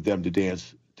always wanted them to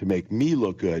dance to make me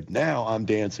look good. Now I'm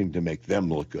dancing to make them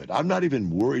look good. I'm not even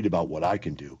worried about what I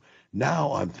can do.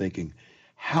 Now I'm thinking,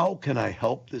 how can I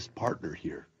help this partner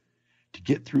here to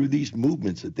get through these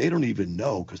movements that they don't even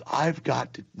know? Because I've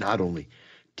got to not only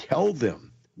tell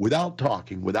them without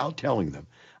talking, without telling them,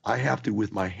 I have to,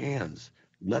 with my hands,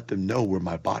 let them know where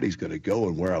my body's going to go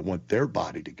and where I want their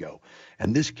body to go.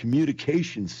 And this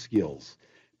communication skills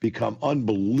become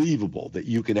unbelievable, that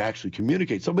you can actually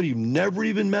communicate. Somebody you've never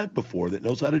even met before that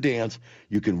knows how to dance,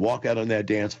 you can walk out on that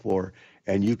dance floor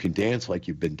and you can dance like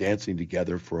you've been dancing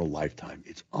together for a lifetime.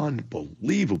 It's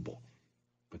unbelievable.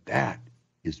 But that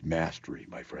is mastery,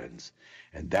 my friends.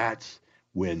 And that's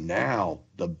when now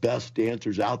the best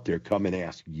dancers out there come and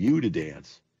ask you to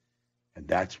dance. And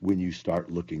that's when you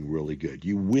start looking really good.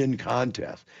 You win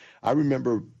contests. I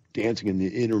remember dancing in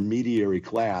the intermediary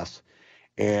class,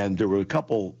 and there were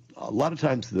a lot of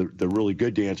times the really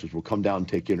good dancers will come down and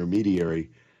take intermediary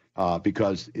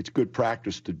because it's good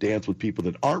practice to dance with people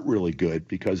that aren't really good,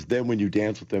 because then when you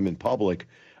dance with them in public,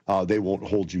 they won't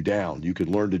hold you down. You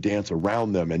can learn to dance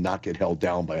around them and not get held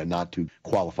down by a not too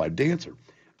qualified dancer.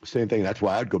 Same thing. That's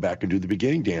why I'd go back and do the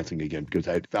beginning dancing again, because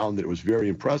I found that it was very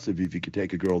impressive if you could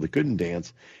take a girl that couldn't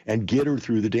dance and get her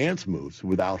through the dance moves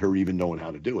without her even knowing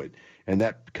how to do it. And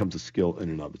that becomes a skill in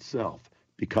and of itself,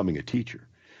 becoming a teacher.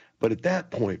 But at that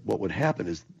point, what would happen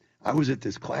is I was at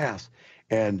this class,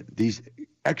 and these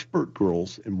expert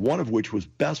girls, and one of which was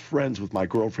best friends with my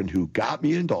girlfriend who got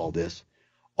me into all this,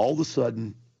 all of a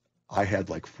sudden, I had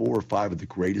like 4 or 5 of the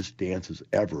greatest dances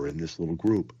ever in this little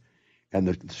group. And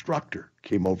the instructor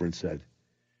came over and said,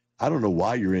 I don't know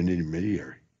why you're in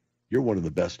intermediary. You're one of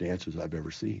the best dancers I've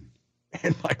ever seen.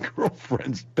 And my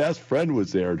girlfriend's best friend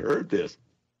was there and heard this.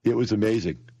 It was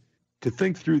amazing. To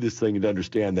think through this thing and to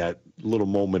understand that little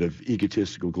moment of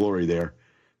egotistical glory there,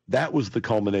 that was the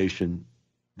culmination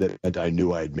that I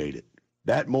knew I had made it.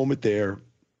 That moment there,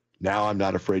 now I'm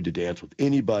not afraid to dance with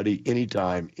anybody,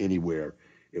 anytime, anywhere.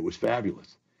 It was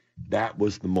fabulous. That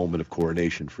was the moment of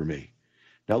coronation for me.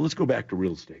 Now let's go back to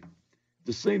real estate.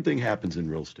 The same thing happens in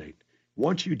real estate.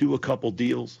 Once you do a couple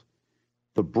deals,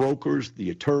 the brokers, the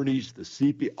attorneys, the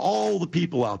CP, all the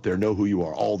people out there know who you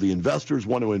are. All the investors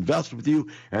want to invest with you,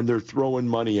 and they're throwing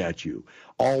money at you.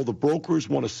 All the brokers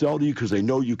want to sell to you because they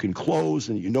know you can close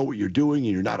and you know what you're doing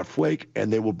and you're not a flake,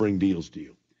 and they will bring deals to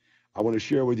you. I want to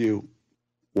share with you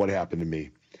what happened to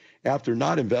me. After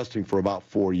not investing for about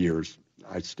 4 years,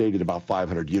 I stayed at about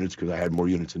 500 units because I had more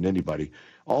units than anybody.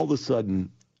 All of a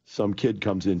sudden, some kid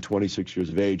comes in 26 years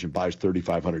of age and buys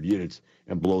 3,500 units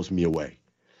and blows me away.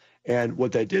 And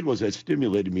what that did was that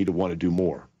stimulated me to want to do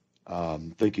more.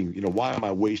 Thinking, why am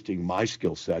I wasting my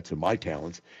skill sets and my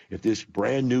talents? If this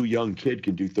brand new young kid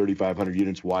can do 3,500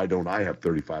 units, why don't I have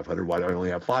 3,500? Why do I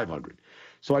only have 500?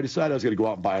 So I decided I was going to go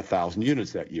out and buy 1,000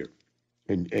 units that year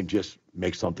and just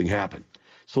make something happen.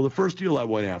 So the first deal I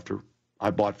went after,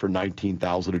 I bought for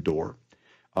 $19,000 a door.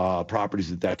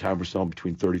 Properties at that time were selling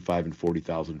between $35,000 and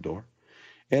 $40,000 a door.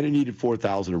 And it needed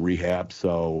 $4,000 of rehab,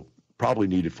 so probably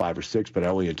needed 5 or 6, but I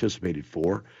only anticipated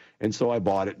 4. And so I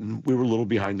bought it, and we were a little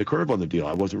behind the curve on the deal.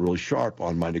 I wasn't really sharp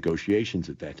on my negotiations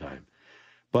at that time.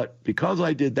 But because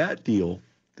I did that deal,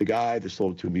 the guy that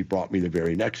sold it to me brought me the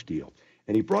very next deal.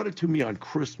 And he brought it to me on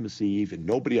Christmas Eve, and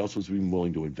nobody else was even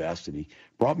willing to invest. And he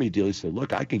brought me a deal. He said,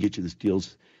 look, I can get you this deal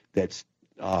that's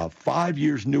 5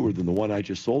 years newer than the one I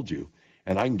just sold you,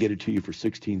 and I can get it to you for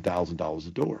 $16,000 a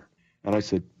door. And I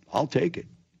said, I'll take it.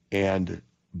 And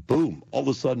boom, all of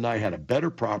a sudden I had a better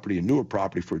property, a newer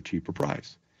property for a cheaper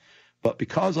price. But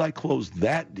because I closed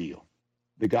that deal,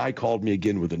 the guy called me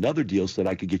again with another deal, said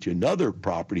I could get you another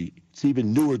property. It's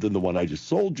even newer than the one I just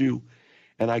sold you,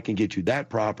 and I can get you that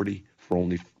property for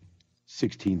only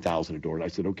 $16,000 a door. And I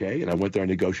said, okay. And I went there and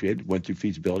negotiated, went through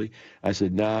feasibility. I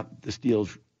said, nah, this deal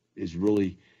is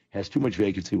really has too much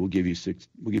vacancy. We'll give you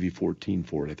 14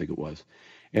 for it, I think it was.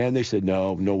 And they said,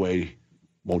 no way,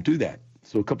 won't do that.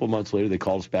 So a couple of months later, they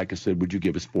called us back and said, would you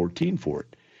give us 14 for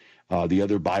it? The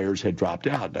other buyers had dropped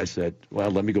out. And I said,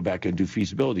 well, let me go back and do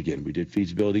feasibility again. We did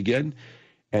feasibility again,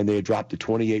 and they had dropped to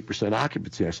 28%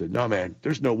 occupancy. I said, no, man,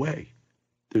 there's no way.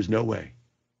 There's no way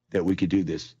that we could do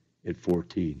this at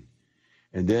 14.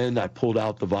 And then I pulled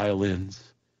out the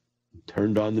violins,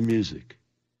 turned on the music,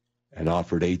 and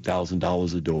offered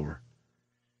 $8,000 a door.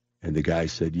 And the guy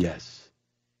said yes.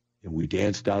 And we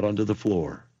danced out onto the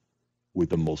floor with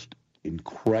the most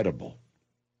incredible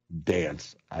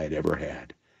dance I had ever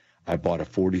had. I bought a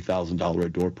 $40,000 a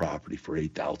door property for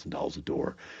 $8,000 a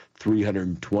door,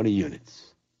 320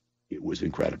 units. It was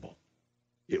incredible.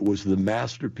 It was the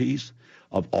masterpiece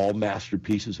of all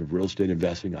masterpieces of real estate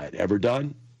investing I had ever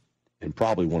done, and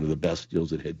probably one of the best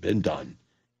deals that had been done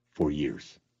for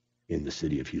years in the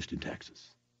city of Houston,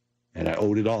 Texas. And I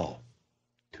owed it all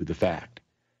to the fact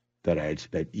that I had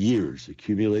spent years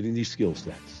accumulating these skill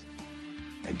sets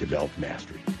and developed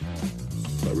mastery.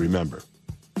 But remember,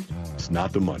 it's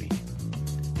not the money,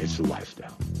 it's the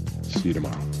lifestyle. See you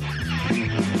tomorrow.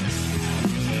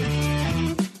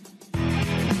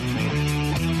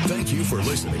 Thank you for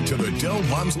listening to the Del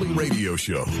Walmsley Radio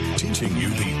Show, teaching you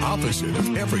the opposite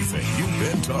of everything you've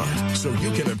been taught so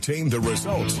you can obtain the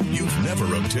results you've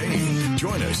never obtained.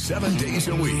 Join us 7 days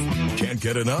a week. Can't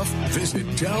get enough? Visit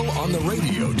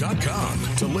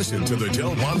DelOnTheRadio.com to listen to the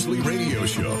Del Walmsley Radio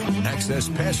Show, access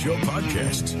past show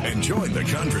podcasts, and join the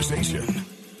conversation.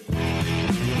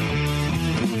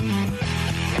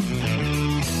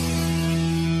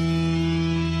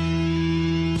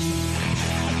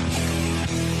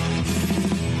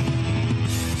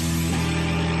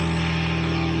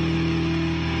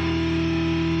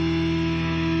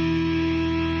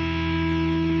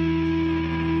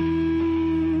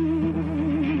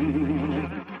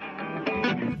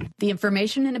 The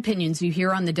information and opinions you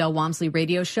hear on the Del Walmsley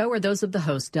radio show are those of the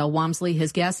host, Del Walmsley,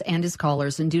 his guests, and his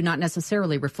callers, and do not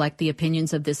necessarily reflect the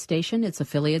opinions of this station, its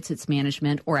affiliates, its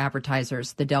management, or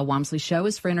advertisers. The Del Walmsley show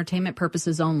is for entertainment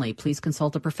purposes only. Please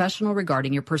consult a professional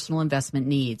regarding your personal investment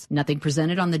needs. Nothing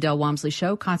presented on the Del Walmsley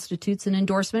show constitutes an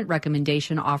endorsement,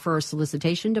 recommendation, offer, or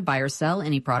solicitation to buy or sell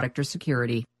any product or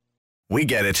security. We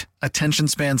get it. Attention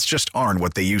spans just aren't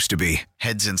what they used to be.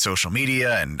 Heads in social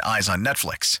media and eyes on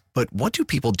Netflix. But what do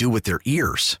people do with their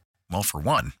ears? Well, for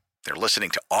one, they're listening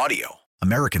to audio.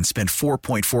 Americans spend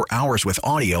 4.4 hours with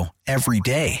audio every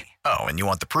day. Oh, and you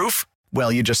want the proof?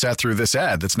 Well, you just sat through this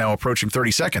ad that's now approaching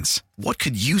 30 seconds. What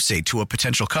could you say to a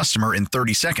potential customer in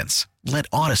 30 seconds? Let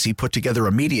Odyssey put together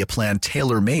a media plan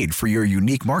tailor-made for your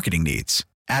unique marketing needs.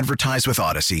 Advertise with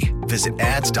Odyssey. Visit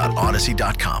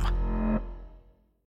ads.odyssey.com.